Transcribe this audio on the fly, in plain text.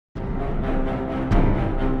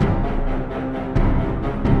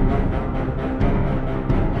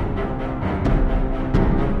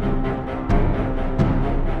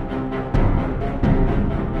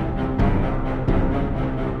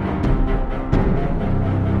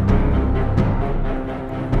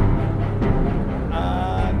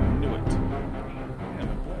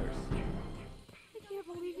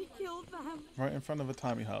in front of a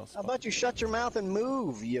Tommy house. How about you shut your mouth and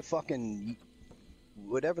move, you fucking...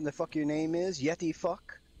 whatever the fuck your name is, Yeti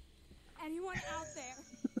fuck? Anyone out there,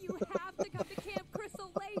 you have to come to Camp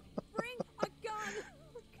Crystal Lake. Bring a gun.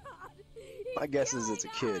 Oh, God. My guess is it's a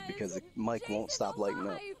kid because the mic won't stop lighting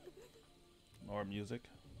up. More music.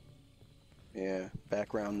 Yeah,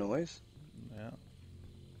 background noise. Yeah.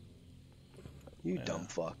 You dumb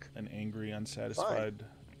fuck. An angry, unsatisfied... Fine.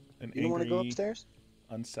 An you don't want to go angry, upstairs?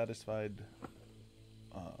 unsatisfied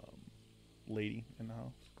lady in the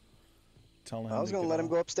house. Telling him I was going to let him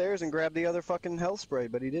go upstairs and grab the other fucking health spray,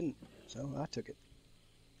 but he didn't. So I took it.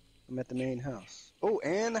 I'm at the main house. Oh,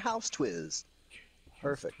 and the house twiz.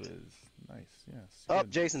 Perfect. House twiz. Nice, yes. Oh,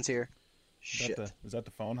 Good. Jason's here. Shit. Is that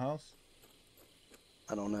the phone house?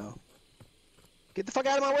 I don't know. Get the fuck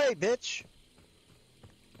out of my way, bitch!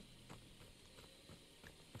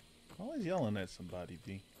 Always yelling at somebody,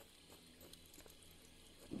 D.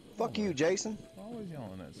 Fuck you, Jason. Always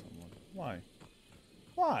yelling at someone. Why?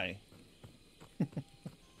 Why?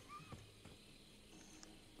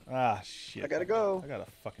 Ah, shit. I gotta go. I got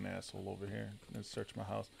a fucking asshole over here. Let's search my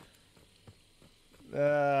house.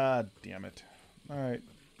 Ah, damn it. Alright,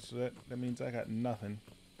 so that means I got nothing.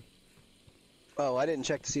 Oh, I didn't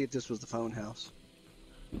check to see if this was the phone house.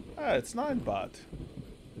 Ah, it's Ninebot.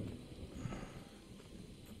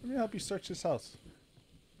 Let me help you search this house.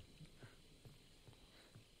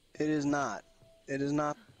 It is not. It is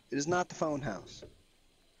not. It is not the phone house.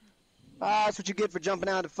 Ah, that's what you get for jumping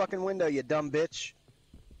out the fucking window, you dumb bitch.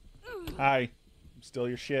 Hi. I'm still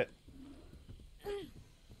your shit.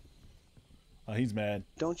 Oh, he's mad.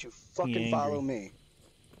 Don't you fucking follow me.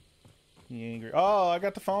 He angry. Oh, I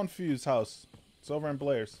got the phone fuse house. It's over in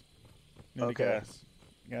Blair's. Near the gas.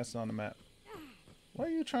 Gas is on the map. What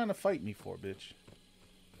are you trying to fight me for, bitch?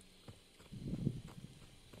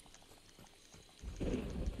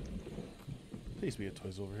 Please be a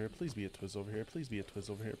Twiz over here. Please be a Twiz over here. Please be a Twiz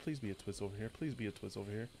over here. Please be a Twiz over here. Please be a Twiz over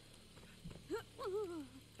here.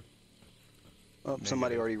 Oh,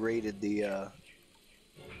 somebody already raided the,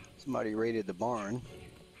 somebody raided the barn.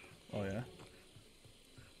 Oh, yeah?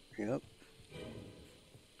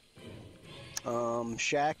 Yep.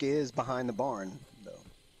 Shack is behind the barn, though.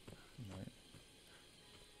 Right.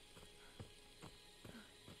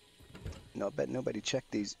 No, I bet nobody checked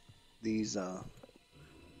these,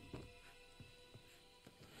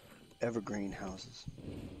 evergreen houses.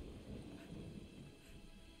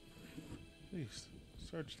 Please,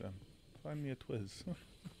 search them. Find me a Twiz.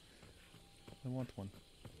 I want one.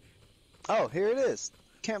 Oh, here it is.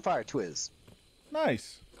 Campfire Twiz.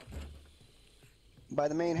 Nice. By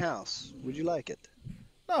the main house. Would you like it?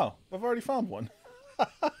 No, I've already found one.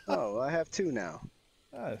 Oh, I have two now.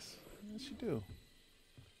 Yes, yes you do.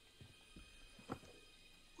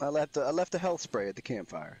 I left a health spray at the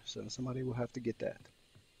campfire, so somebody will have to get that.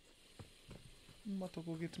 I'm about to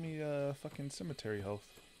go get me fucking cemetery health.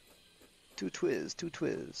 Two Twiz.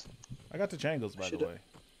 I got the jangles, by the way.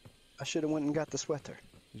 I should have went and got the sweater.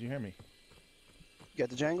 Did you hear me? You got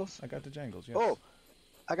the jangles? I got the jangles, yes. Oh,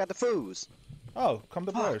 I got the foos. Oh, come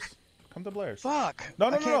to Blair's. Come to Blair's. Fuck. No,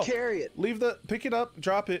 I can't carry it. Pick it up,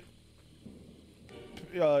 drop it.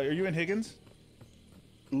 Are you in Higgins?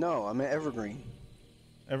 No, I'm at Evergreen.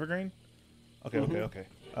 Evergreen? Okay, okay.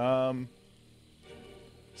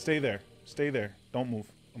 Stay there. Stay there. Don't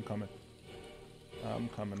move. I'm coming. I'm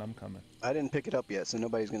coming. I didn't pick it up yet, so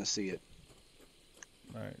nobody's gonna see it.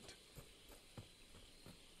 Alright.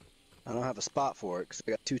 I don't have a spot for it, because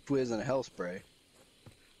I got two Twiz and a health spray.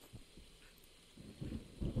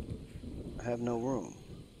 I have no room.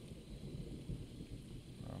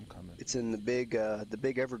 I'm coming. It's in the big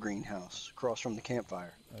evergreen house, across from the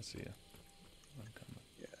campfire. I see you. I'm coming.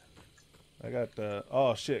 Yeah. I got,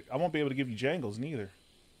 oh shit. I won't be able to give you jangles, neither.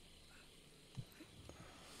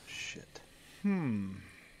 Shit.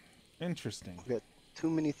 Interesting. I've got too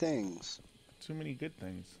many things. Too many good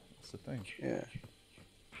things. That's the thing. Yeah.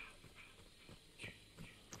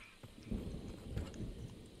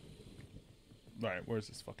 Alright, where's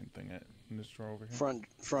this fucking thing at? In this drawer over here? Front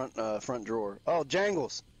drawer. Oh,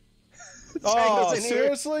 jangles. Oh,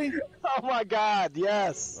 seriously? Oh my god,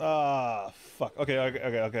 yes. Ah, fuck. Okay. I got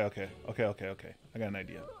an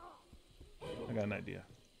idea.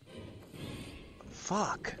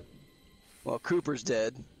 Fuck. Well, Cooper's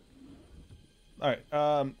dead. Alright,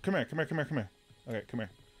 come here. Okay, come here.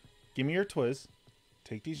 Give me your Twiz.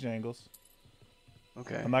 Take these jangles.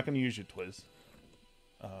 Okay. I'm not going to use your Twiz.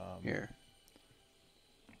 Here.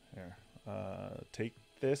 Take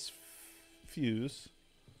this fuse.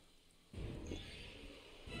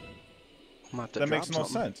 That makes no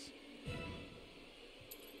sense.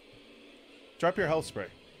 Drop your health spray.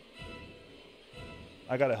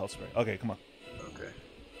 I got a health spray. Okay, come on. Okay.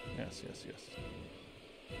 Yes, yes, yes.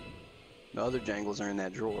 The other jangles are in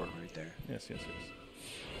that drawer right there. Yes, yes,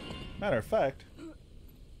 yes. Matter of fact,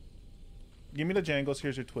 give me the jangles.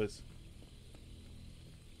 Here's your Twiz.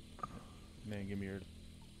 And then give me your...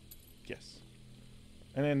 Yes.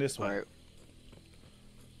 And then this way. All right.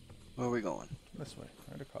 Where are we going? This way.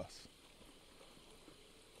 Right across.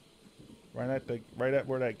 Right at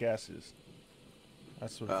where that gas is.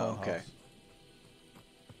 That's where the phone okay. house.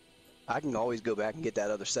 I can always go back and get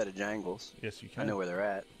that other set of jangles. Yes, you can. I know where they're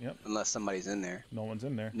at. Yep. Unless somebody's in there. No one's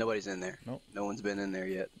in there. Nobody's in there. Nope. No one's been in there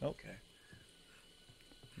yet. Nope. Okay.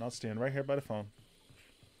 And I'll stand right here by the phone.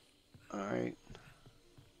 All right.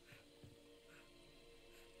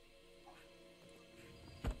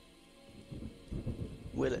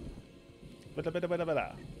 Will it?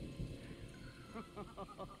 Bada.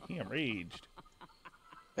 He enraged.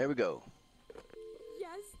 There we go.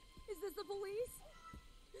 Yes? Is this the police?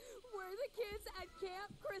 We're the kids at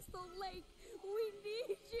Camp Crystal Lake. We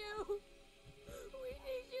need you. We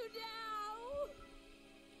need you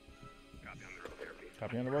now.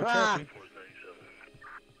 Copy on the road. Ah! Therapy.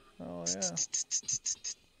 Oh, yeah.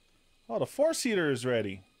 Oh, the four-seater is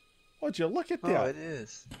ready. Would you look at that? Oh, it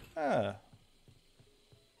is. Ah.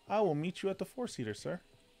 I will meet you at the four-seater, sir.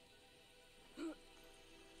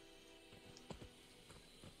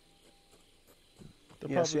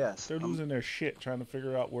 Yes. They're losing their shit trying to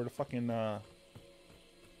figure out where the fucking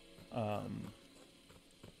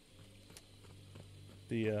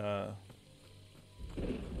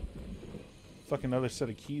fucking other set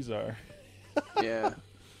of keys are. Yeah.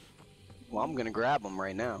 Well, I'm gonna grab them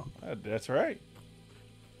right now. That's right.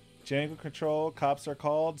 Jangle control. Cops are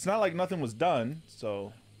called. It's not like nothing was done,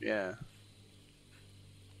 so Yeah.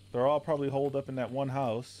 they're all probably holed up in that one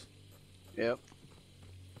house. Yep.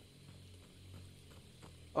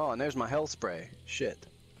 Oh, and there's my health spray. Shit.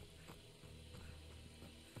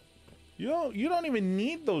 You don't even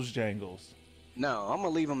need those jangles. No, I'm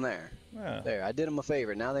gonna leave them there. Yeah. There, I did them a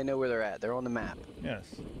favor. Now they know where they're at. They're on the map. Yes.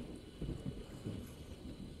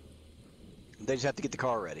 They just have to get the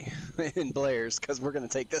car ready in Blair's because we're gonna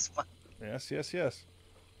take this one. Yes. Yes. Yes.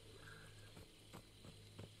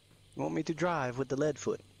 You want me to drive with the lead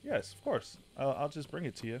foot? Yes. Of course. I'll just bring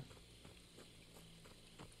it to you.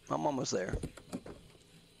 I'm almost there.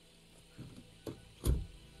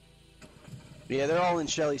 Yeah, they're all in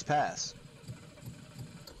Shelly's Pass.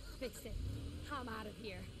 Fix it. I'm out of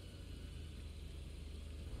here.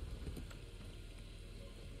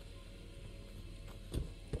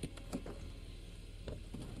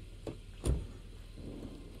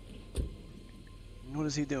 What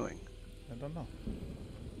is he doing? I don't know.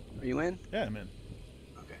 Are you in? Yeah, I'm in.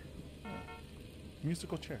 Okay.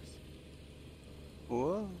 Musical chairs.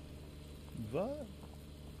 Whoa.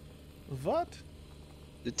 What?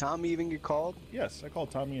 Did Tommy even get called? Yes, I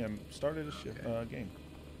called Tommy and started a game.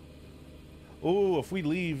 Oh, if we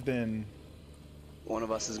leave, then One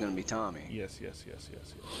of us is gonna be Tommy. yes.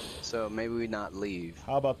 So maybe we not leave.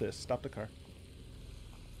 How about this? Stop the car.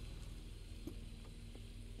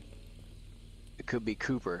 It could be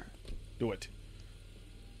Cooper. Do it.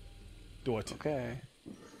 Do it. Okay.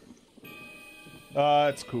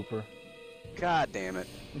 It's Cooper. God damn it.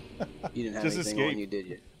 You didn't have Just anything escape. on you, did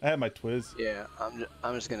you? I had my Twiz. Yeah,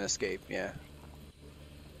 I'm just gonna escape, yeah.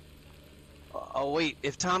 Oh wait,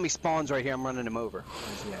 if Tommy spawns right here, I'm running him over.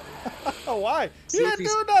 Where's he at? Oh, why? See You if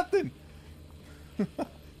didn't do nothing.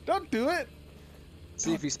 Don't do it.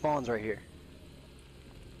 See if he spawns right here.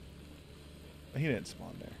 He didn't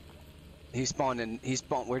spawn there. He spawned,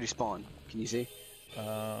 where'd he spawn? Can you see?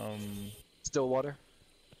 Stillwater?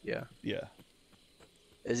 Yeah. Yeah.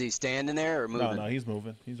 Is he standing there or moving? No, he's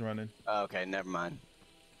moving. He's running. Oh, okay, never mind.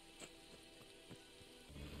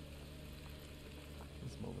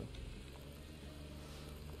 He's moving.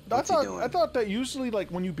 What's he doing? I thought that usually,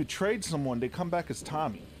 like, when you betrayed someone, they come back as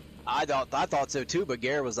Tommy. I thought so too, but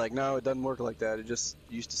Garrett was like, no, it doesn't work like that. It just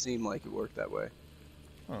used to seem like it worked that way.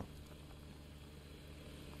 Huh.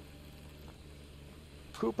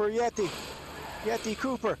 Cooper, Yeti! Yeti,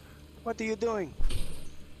 Cooper! What are you doing?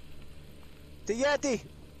 The Yeti!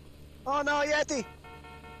 Oh no, Yeti!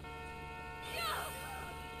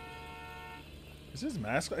 Is his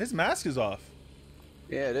mask? His mask is off.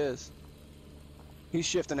 Yeah, it is. He's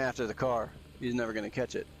shifting after the car. He's never gonna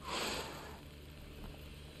catch it.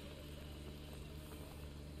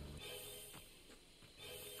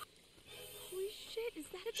 Holy shit, is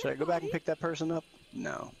that a Should I dead go back and body? pick that person up?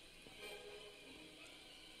 No.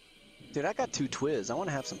 Dude, I got 2 Twiz. I want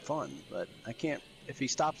to have some fun, but I can't. If he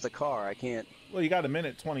stops the car, I can't. Well, you got a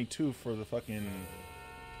minute 22 for the fucking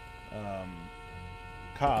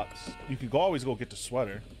cops. You could always go get the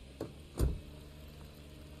sweater.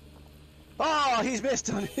 Oh, he missed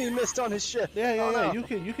on his shit. Yeah, yeah, Oh, yeah.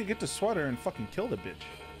 no. You could get the sweater and fucking kill the bitch.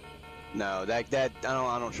 No,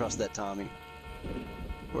 I don't trust that Tommy.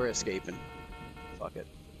 We're escaping. Fuck it.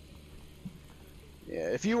 Yeah,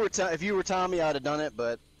 if you were Tommy, I'd have done it,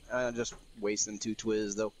 but just wasting 2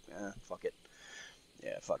 twiz though. Fuck it.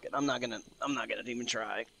 Yeah, fuck it. I'm not gonna even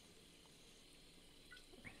try.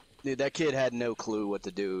 Dude, that kid had no clue what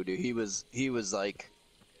to do, dude. He was like,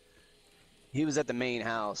 he was at the main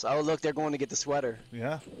house. Oh, look, they're going to get the sweater.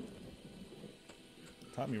 Yeah.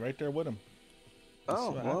 Tommy right there with him.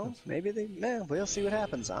 Oh, well, happens. Maybe they. Man, we'll see what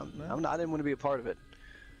happens. I didn't want to be a part of it.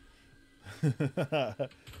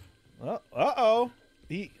 Uh-oh.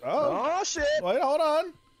 Oh, shit. Wait, hold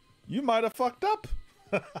on. You might have fucked up.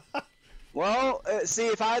 Well, see,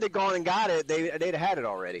 if I had gone and got it, they'd have had it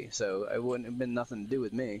already, so it wouldn't have been nothing to do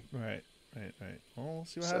with me. Right. Well, we'll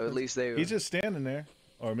see what so happens. At least they. He's just standing there,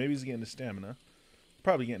 or maybe he's getting his stamina.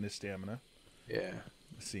 Probably getting his stamina. Yeah.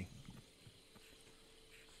 Let's see.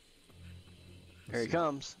 Here he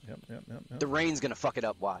comes. Yep. The rain's gonna fuck it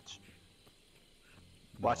up. Watch.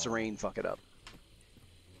 Watch the rain fuck it up.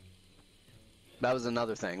 That was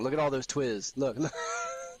another thing. Look at all those twiz. Look.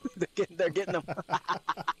 they're getting them.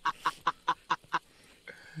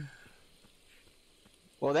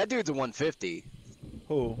 Well, that dude's a 150.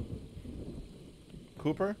 Who?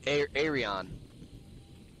 Cooper? Arion.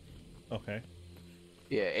 Okay.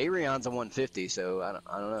 Yeah, Arion's a 150, so I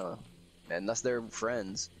don't know. Unless they're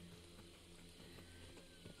friends.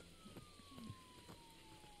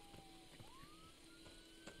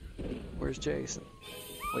 Where's Jason?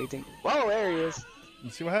 What do you think? Whoa, there he is.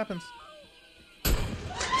 Let's see what happens.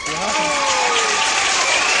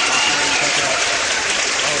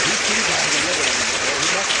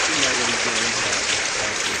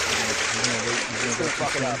 He's gonna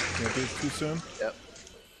fuck it up. Gonna do it too soon? Yep.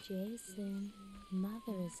 Jason,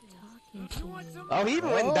 Mother is talking to you. Oh, he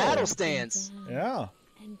even went in battle stance. Yeah.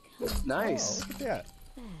 Nice. Oh, look at that.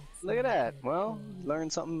 Look at that. Well,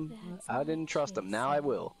 learned something. I didn't trust him. Now I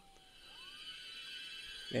will.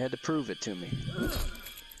 They had to prove it to me.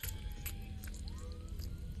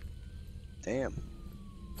 Damn.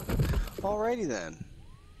 Alrighty then.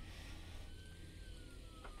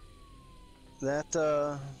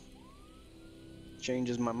 That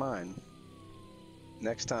changes my mind.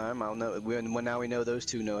 Next time I'll know. When now we know those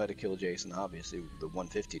two know how to kill Jason. Obviously, the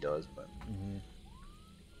 150 does, but.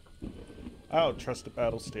 I don't trust the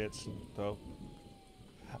battle stance though.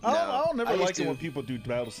 I don't never like it when people do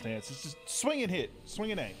battle stance. It's just swing and hit,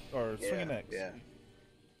 swing and aim, or swing and X. Yeah.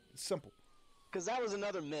 It's simple. Because that was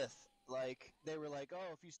another myth. Like they were like,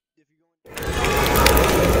 oh, if you go.